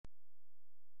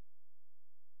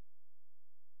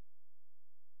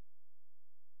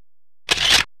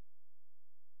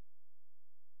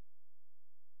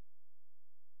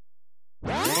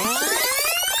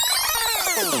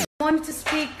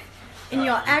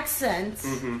accent.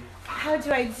 How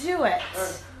do I do it?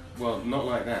 Well, not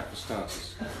like that for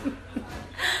starters.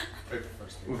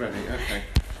 We're ready, okay.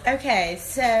 Okay,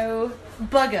 so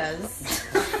buggers.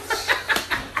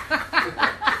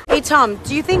 Hey Tom,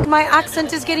 do you think my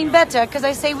accent is getting better? Because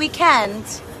I say weekend.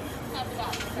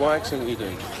 What accent are you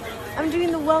doing? I'm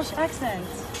doing the Welsh accent.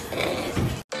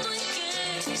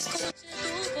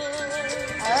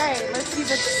 Alright, let's see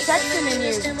the section in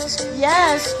you.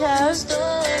 Yes, Kev.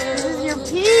 This is your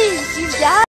piece. You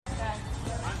got it.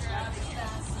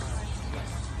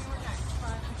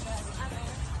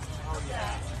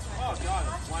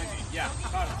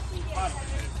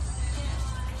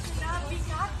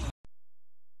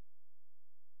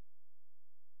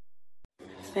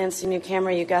 Fancy new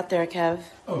camera you got there, Kev.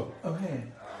 Oh, hey.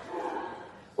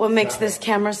 What makes this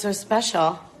camera so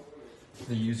special?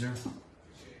 The user.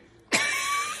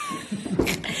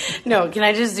 No, can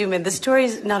I just zoom in? The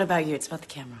story's not about you, it's about the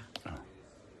camera. Oh.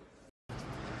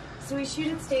 So we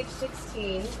shoot at stage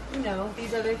 16. You know,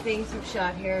 these other things we've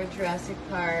shot here, Jurassic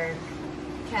Park,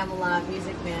 Camelot,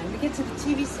 Music Man. We get to the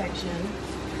TV section.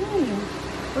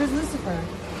 Where's Lucifer?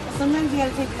 Sometimes you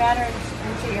gotta take matters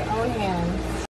into your own hands.